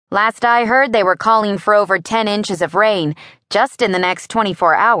Last I heard, they were calling for over 10 inches of rain just in the next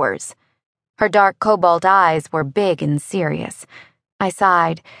 24 hours. Her dark cobalt eyes were big and serious. I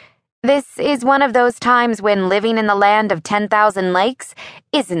sighed. This is one of those times when living in the land of 10,000 lakes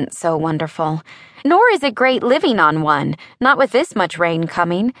isn't so wonderful. Nor is it great living on one, not with this much rain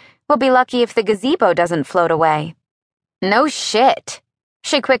coming. We'll be lucky if the gazebo doesn't float away. No shit.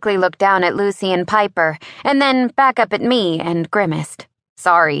 She quickly looked down at Lucy and Piper, and then back up at me and grimaced.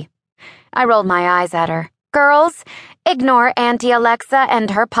 Sorry. I rolled my eyes at her. Girls, ignore Auntie Alexa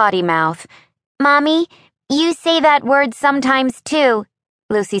and her potty mouth. Mommy, you say that word sometimes too,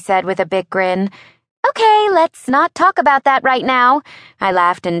 Lucy said with a big grin. Okay, let's not talk about that right now, I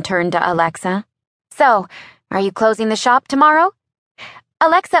laughed and turned to Alexa. So, are you closing the shop tomorrow?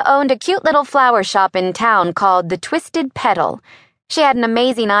 Alexa owned a cute little flower shop in town called the Twisted Petal. She had an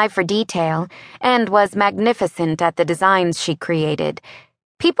amazing eye for detail and was magnificent at the designs she created.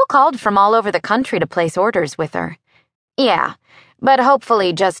 People called from all over the country to place orders with her. Yeah, but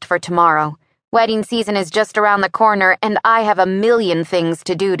hopefully just for tomorrow. Wedding season is just around the corner and I have a million things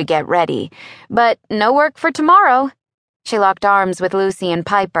to do to get ready. But no work for tomorrow. She locked arms with Lucy and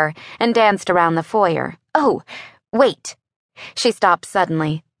Piper and danced around the foyer. Oh, wait. She stopped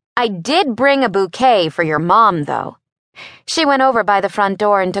suddenly. I did bring a bouquet for your mom, though. She went over by the front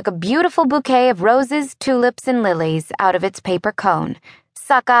door and took a beautiful bouquet of roses, tulips, and lilies out of its paper cone.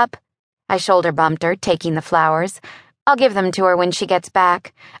 Suck up. I shoulder bumped her, taking the flowers. I'll give them to her when she gets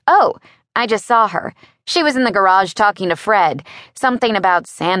back. Oh, I just saw her. She was in the garage talking to Fred. Something about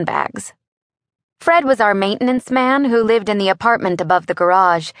sandbags. Fred was our maintenance man who lived in the apartment above the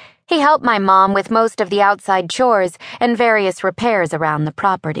garage. He helped my mom with most of the outside chores and various repairs around the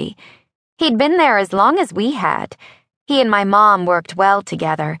property. He'd been there as long as we had. He and my mom worked well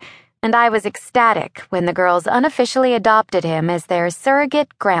together, and I was ecstatic when the girls unofficially adopted him as their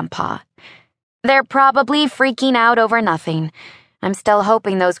surrogate grandpa. They're probably freaking out over nothing. I'm still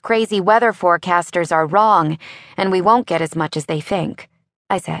hoping those crazy weather forecasters are wrong, and we won't get as much as they think,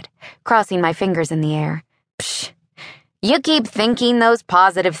 I said, crossing my fingers in the air. Psh, you keep thinking those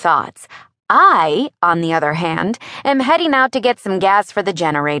positive thoughts. I, on the other hand, am heading out to get some gas for the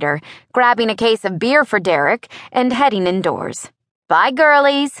generator, grabbing a case of beer for Derek, and heading indoors. Bye,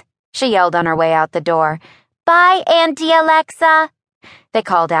 girlies, she yelled on her way out the door. Bye, Auntie Alexa, they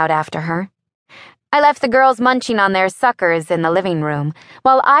called out after her. I left the girls munching on their suckers in the living room,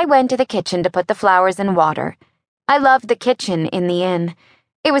 while I went to the kitchen to put the flowers in water. I loved the kitchen in the inn.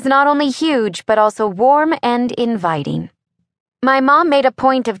 It was not only huge, but also warm and inviting. My mom made a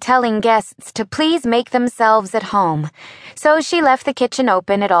point of telling guests to please make themselves at home, so she left the kitchen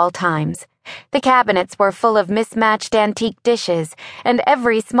open at all times. The cabinets were full of mismatched antique dishes and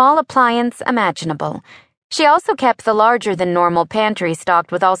every small appliance imaginable. She also kept the larger-than-normal pantry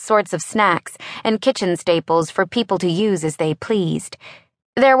stocked with all sorts of snacks and kitchen staples for people to use as they pleased.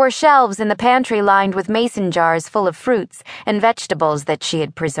 There were shelves in the pantry lined with mason jars full of fruits and vegetables that she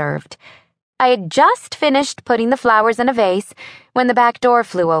had preserved. I had just finished putting the flowers in a vase when the back door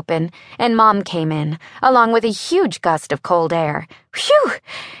flew open and Mom came in, along with a huge gust of cold air. Phew!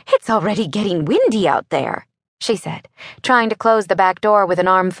 It's already getting windy out there, she said, trying to close the back door with an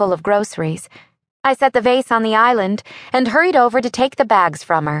armful of groceries. I set the vase on the island and hurried over to take the bags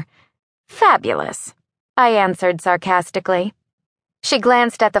from her. Fabulous, I answered sarcastically. She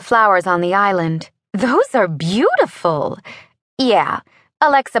glanced at the flowers on the island. Those are beautiful. Yeah,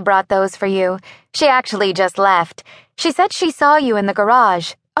 Alexa brought those for you. She actually just left. She said she saw you in the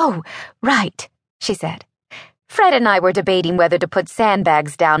garage. Oh, right, she said. Fred and I were debating whether to put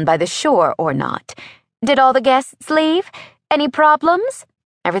sandbags down by the shore or not. Did all the guests leave? Any problems?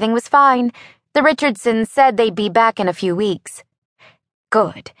 Everything was fine. The Richardsons said they'd be back in a few weeks.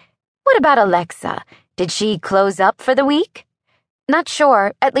 Good. What about Alexa? Did she close up for the week? Not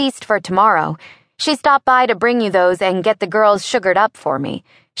sure, at least for tomorrow. She stopped by to bring you those and get the girls sugared up for me.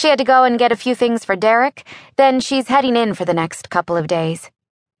 She had to go and get a few things for Derek, then she's heading in for the next couple of days.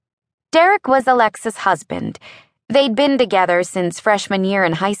 Derek was Alexa's husband. They'd been together since freshman year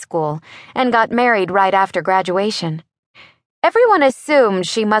in high school and got married right after graduation. Everyone assumed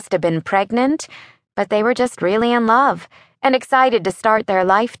she must have been pregnant, but they were just really in love and excited to start their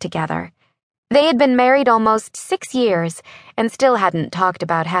life together. They had been married almost 6 years and still hadn't talked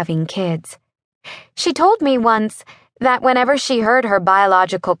about having kids. She told me once that whenever she heard her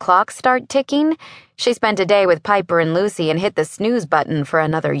biological clock start ticking, she spent a day with Piper and Lucy and hit the snooze button for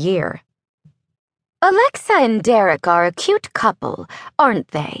another year. Alexa and Derek are a cute couple, aren't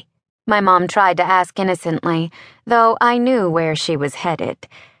they? My mom tried to ask innocently, though I knew where she was headed.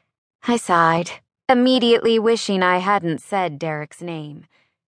 I sighed, immediately wishing I hadn't said Derek's name.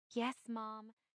 Yes, Mom.